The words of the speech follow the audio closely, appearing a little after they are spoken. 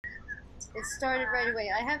It started right away.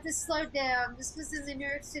 I have to slow down. This was in the New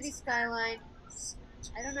York City skyline.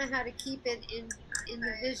 I don't know how to keep it in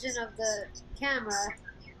the vision of the camera.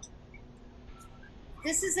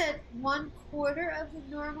 This is at 1/4 of the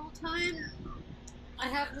normal time. I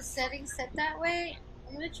have the settings set that way.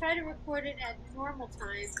 I'm going to try to record it at normal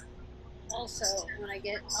time. Also, when I'm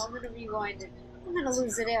going to rewind it. I'm going to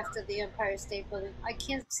lose it after the Empire State Building. I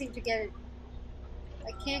can't seem to get it.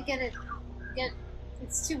 I can't get it.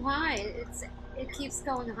 It's too high. It keeps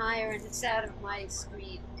going higher, and it's out of my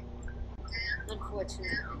screen. Unfortunately,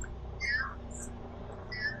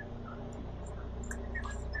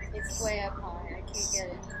 it's way up high. I can't get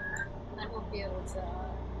it. I won't be able to.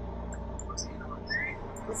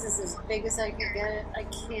 This is as big as I can get it. I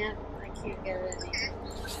can't. I can't get it any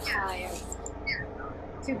higher.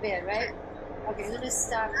 Too bad, right? Okay, I'm gonna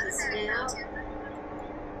stop this now.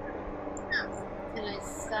 Can I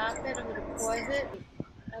stop it? I'm gonna pause it.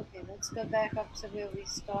 Okay, let's go back up to where we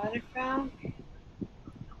started from.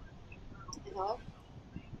 I hope.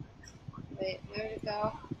 Wait, where did it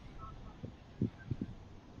go?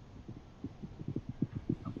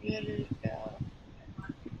 Where did it go?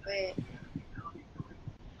 Wait,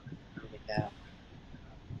 where did it go?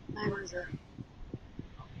 Where was it?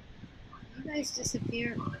 You guys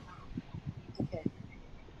disappear. Okay,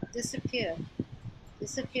 disappear,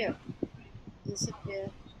 disappear, disappear.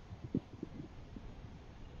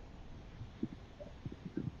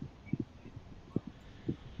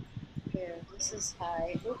 Here, this is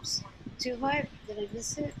high. Oops, too high. Did I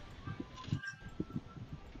miss it?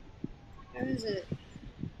 Where is it?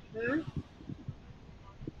 Huh?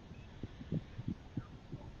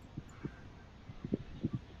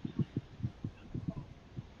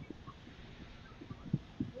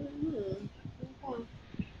 Mm-hmm. Okay.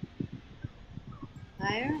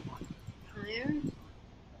 Higher, higher,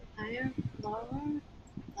 higher, lower,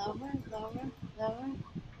 lower, lower, lower.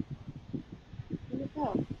 Where'd it go?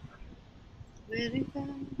 Where'd it go?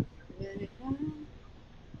 Where'd it go?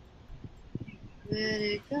 Where'd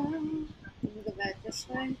it go? Let me go back this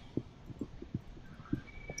way.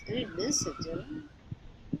 I didn't miss it, did I?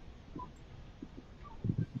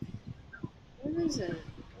 What is it?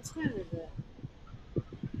 What time is it?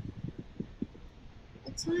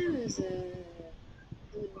 What time is it?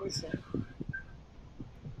 I didn't miss it.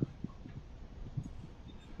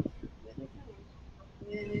 Where'd it go?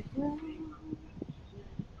 Where'd it go?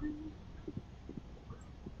 Where'd it go?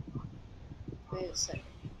 Wait a second.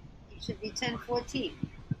 It should be 10:14.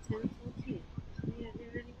 10:14. Should be here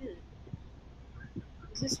any minute.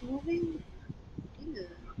 Is this moving? Yeah.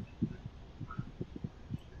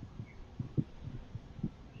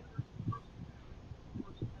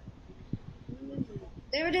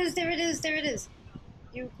 There it is, there it is, there it is.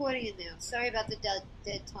 You're recording it now. Sorry about the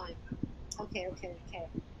dead time. Okay, okay, okay.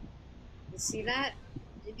 You see that?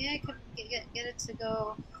 Maybe I could get it to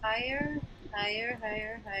go higher, higher,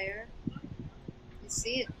 higher, higher. You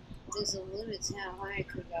see it? There's a limit to how high it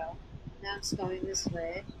could go. Now it's going this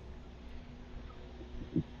way.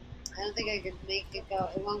 I don't think I could make it go.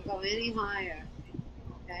 It won't go any higher.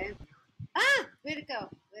 Okay. Ah! Where'd it go?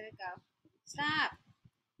 Where'd it go? Stop!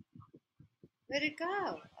 Where'd it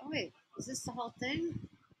go? Oh wait, is this the whole thing?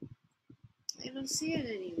 I don't see it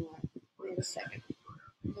anymore. Wait a second.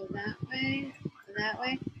 Go that way. Go that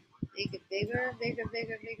way. Make it bigger, bigger,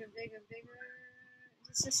 bigger, bigger, bigger, bigger. Is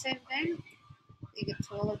this the same thing? Make it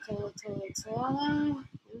taller, taller, taller, taller.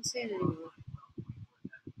 I don't see it anymore.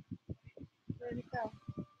 Where'd it go?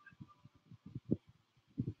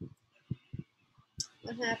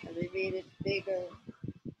 What happened? I made it bigger.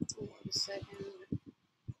 Wait a second.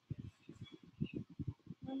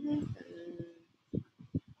 What happened?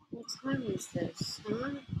 What time is this?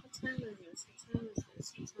 Huh? What time is this? What time is this?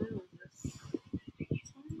 What time is this?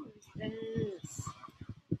 What time is this?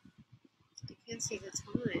 I can't see the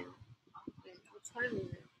time. Wait, what time is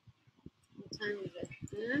it? What time is it?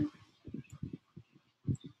 Huh?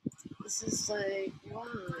 This is like,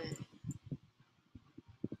 why?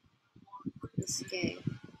 Escape.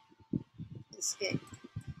 Escape.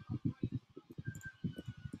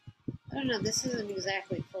 I don't know, this isn't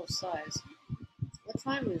exactly full size. What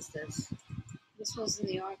time is this? This was in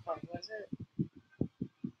the archive, was it?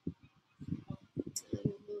 I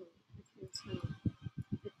don't know. I can't tell.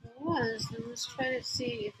 If it was, then let's try to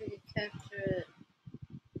see if we can capture it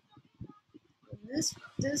on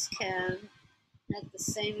this cam at the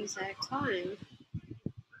same exact time.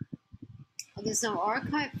 Oh, there's no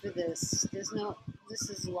archive for this. There's no. This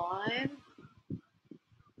is live.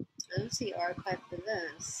 I don't see archive for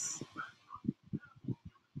this.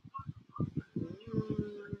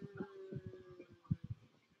 Mm,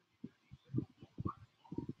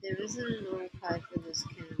 There isn't an archive for this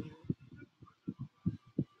camera.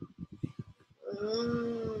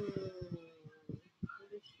 Oh,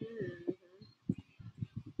 what a shame, huh?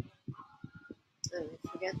 Oh,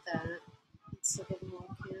 forget that. Let's look at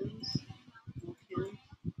more cams. More cams.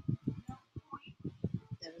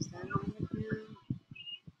 There was that on the cam.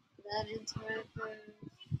 That interactive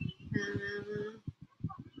panorama.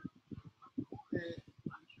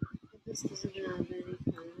 But this doesn't have any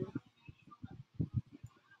kind of.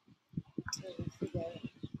 Oh, forget it.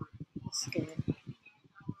 I'm scared.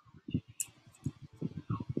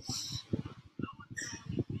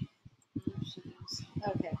 Options.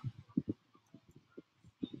 Okay.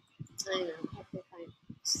 I know. Okay, fine.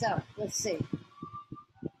 So, let's see.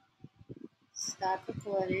 Stop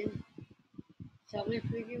recording. Show me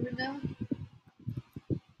preview window.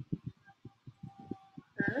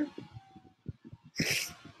 Huh?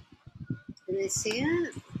 Can I see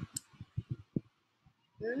it?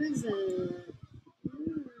 Where is it?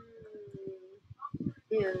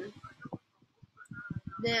 Yeah.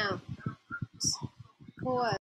 Now, pause.